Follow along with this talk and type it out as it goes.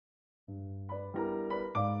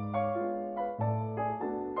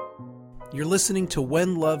You're listening to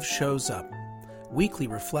When Love Shows Up, weekly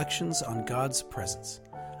reflections on God's presence.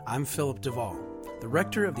 I'm Philip Duvall, the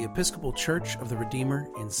rector of the Episcopal Church of the Redeemer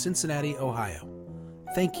in Cincinnati, Ohio.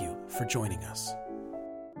 Thank you for joining us.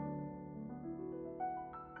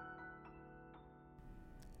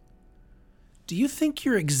 Do you think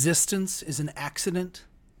your existence is an accident?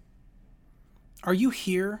 Are you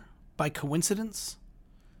here by coincidence?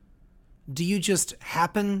 Do you just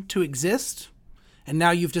happen to exist? And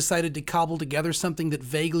now you've decided to cobble together something that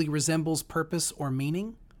vaguely resembles purpose or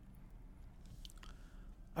meaning?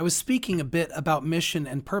 I was speaking a bit about mission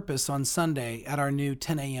and purpose on Sunday at our new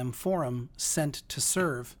 10 a.m. forum, Sent to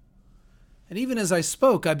Serve. And even as I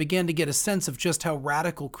spoke, I began to get a sense of just how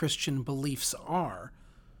radical Christian beliefs are.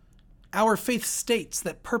 Our faith states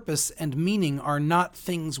that purpose and meaning are not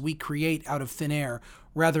things we create out of thin air.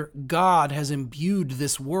 Rather, God has imbued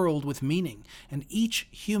this world with meaning, and each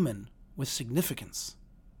human with significance.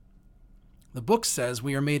 The book says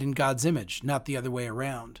we are made in God's image, not the other way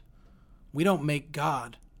around. We don't make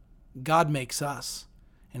God. God makes us,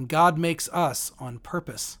 and God makes us on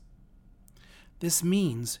purpose. This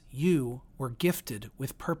means you were gifted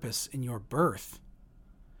with purpose in your birth.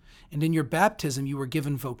 And in your baptism, you were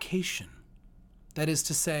given vocation. That is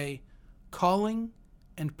to say, calling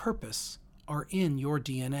and purpose are in your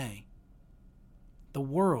DNA. The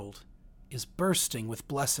world is bursting with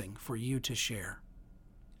blessing for you to share.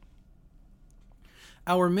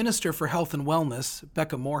 Our Minister for Health and Wellness,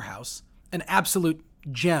 Becca Morehouse, an absolute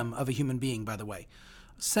gem of a human being, by the way,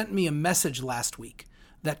 sent me a message last week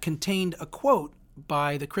that contained a quote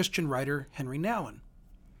by the Christian writer Henry Nouwen.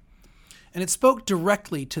 And it spoke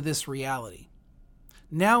directly to this reality.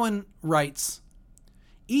 Nouwen writes,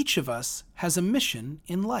 "Each of us has a mission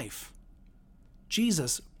in life.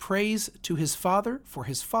 Jesus prays to his Father for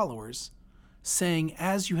his followers, saying,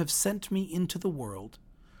 'As you have sent me into the world,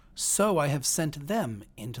 so I have sent them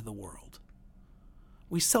into the world.'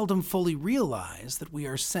 We seldom fully realize that we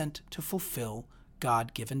are sent to fulfill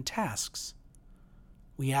God-given tasks.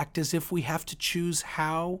 We act as if we have to choose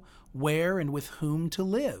how, where, and with whom to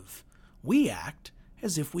live. We act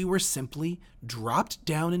as if we were simply dropped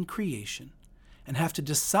down in creation and have to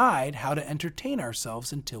decide how to entertain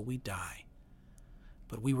ourselves until we die.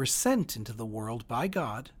 But we were sent into the world by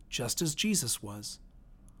God, just as Jesus was.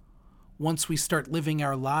 Once we start living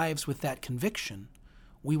our lives with that conviction,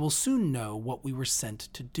 we will soon know what we were sent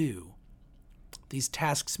to do. These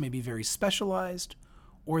tasks may be very specialized,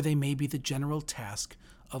 or they may be the general task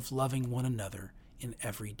of loving one another in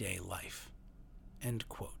everyday life." End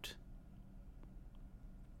quote.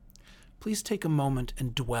 Please take a moment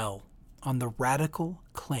and dwell on the radical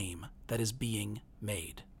claim that is being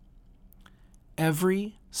made.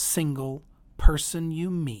 Every single person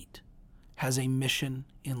you meet has a mission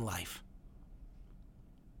in life.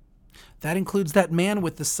 That includes that man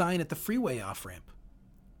with the sign at the freeway off-ramp.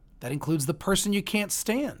 That includes the person you can't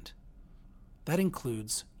stand. That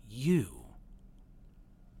includes you.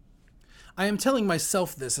 I am telling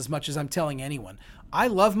myself this as much as I'm telling anyone. I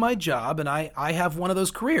love my job, and I have one of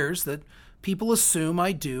those careers that people assume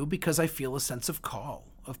I do because I feel a sense of call,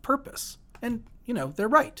 of purpose. And, they're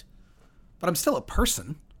right. But I'm still a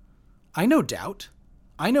person. I know doubt.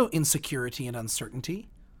 I know insecurity and uncertainty.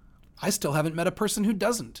 I still haven't met a person who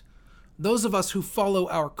doesn't. Those of us who follow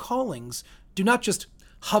our callings do not just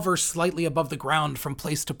hover slightly above the ground from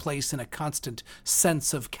place to place in a constant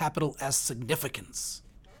sense of capital S significance.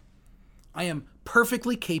 I am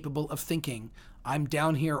perfectly capable of thinking I'm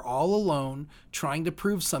down here all alone, trying to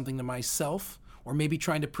prove something to myself, or maybe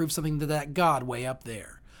trying to prove something to that God way up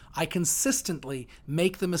there. I consistently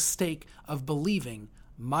make the mistake of believing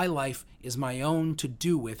my life is my own to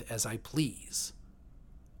do with as I please.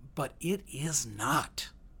 But it is not.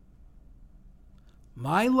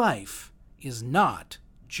 My life is not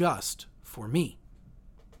just for me.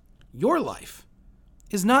 Your life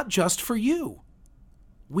is not just for you.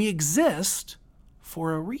 We exist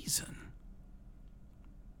for a reason.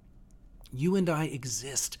 You and I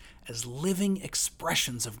exist as living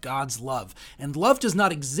expressions of God's love. And love does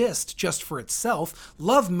not exist just for itself.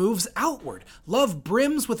 Love moves outward. Love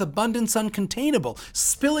brims with abundance uncontainable,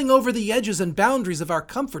 spilling over the edges and boundaries of our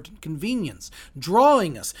comfort and convenience,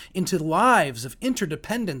 drawing us into lives of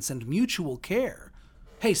interdependence and mutual care.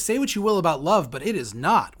 Hey, say what you will about love, but it is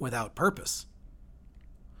not without purpose.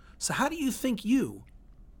 So how do you think you,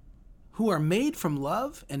 who are made from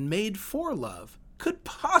love and made for love, could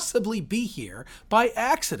possibly be here by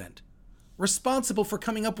accident, responsible for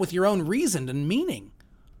coming up with your own reason and meaning?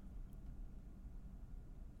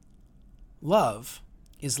 Love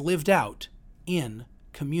is lived out in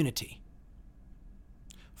community.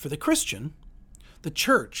 For the Christian, the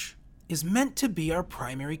church is meant to be our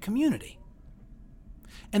primary community.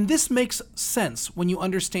 And this makes sense when you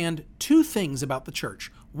understand two things about the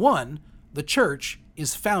church. One, the church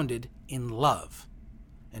is founded in love.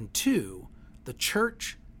 And two, the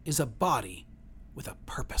church is a body with a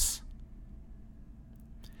purpose.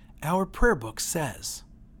 Our prayer book says,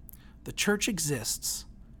 the church exists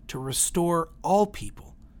to restore all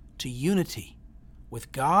people to unity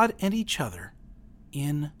with God and each other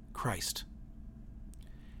in Christ.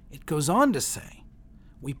 It goes on to say,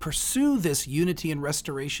 we pursue this unity and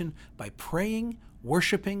restoration by praying,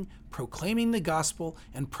 worshiping, proclaiming the gospel,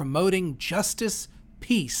 and promoting justice,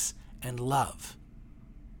 peace, and love.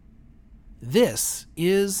 This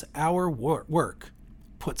is our work,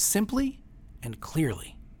 put simply and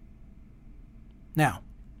clearly. Now,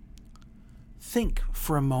 think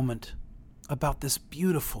for a moment about this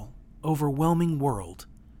beautiful, overwhelming world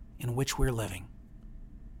in which we're living.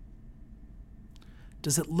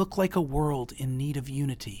 Does it look like a world in need of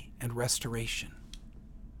unity and restoration?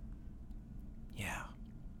 Yeah.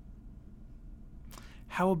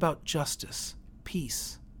 How about justice,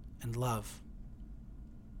 peace, and love?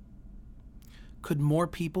 Could more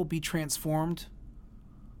people be transformed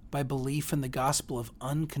by belief in the gospel of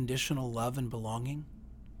unconditional love and belonging?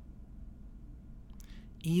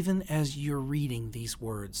 Even as you're reading these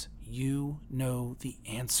words, you know the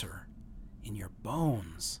answer in your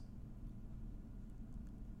bones.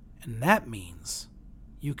 And that means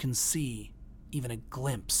you can see even a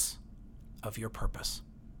glimpse of your purpose.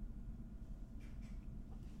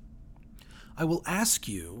 I will ask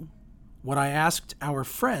you what I asked our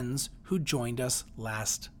friends who joined us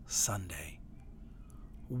last Sunday.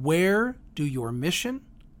 Where do your mission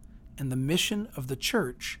and the mission of the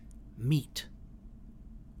church meet?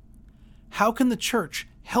 How can the church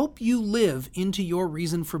help you live into your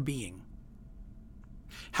reason for being?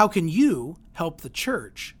 How can you help the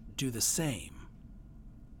church do the same?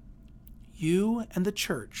 You and the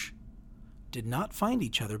church did not find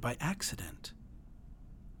each other by accident.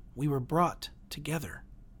 We were brought together.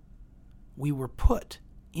 We were put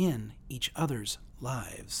in each other's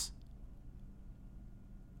lives.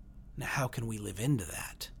 Now, how can we live into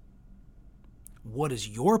that? What is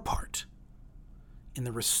your part in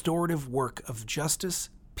the restorative work of justice,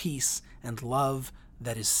 peace, and love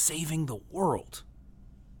that is saving the world?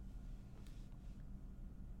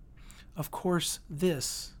 Of course,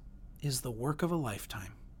 this is the work of a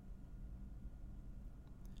lifetime.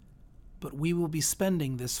 But we will be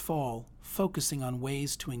spending this fall focusing on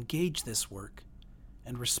ways to engage this work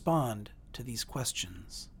and respond to these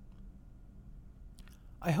questions.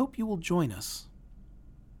 I hope you will join us.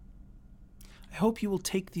 I hope you will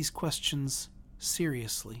take these questions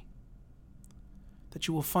seriously, that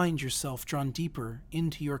you will find yourself drawn deeper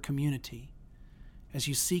into your community as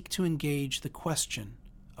you seek to engage the question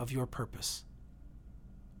of your purpose.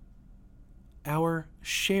 Our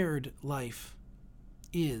shared life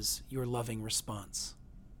is your loving response.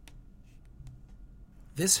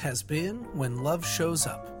 This has been When Love Shows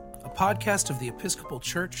Up, a podcast of the Episcopal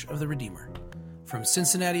Church of the Redeemer. From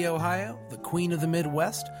Cincinnati, Ohio, the Queen of the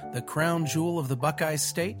Midwest, the crown jewel of the Buckeye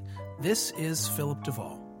State, this is Philip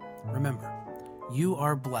Duvall. Remember, you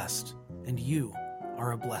are blessed, and you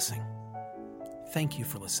are a blessing. Thank you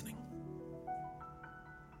for listening.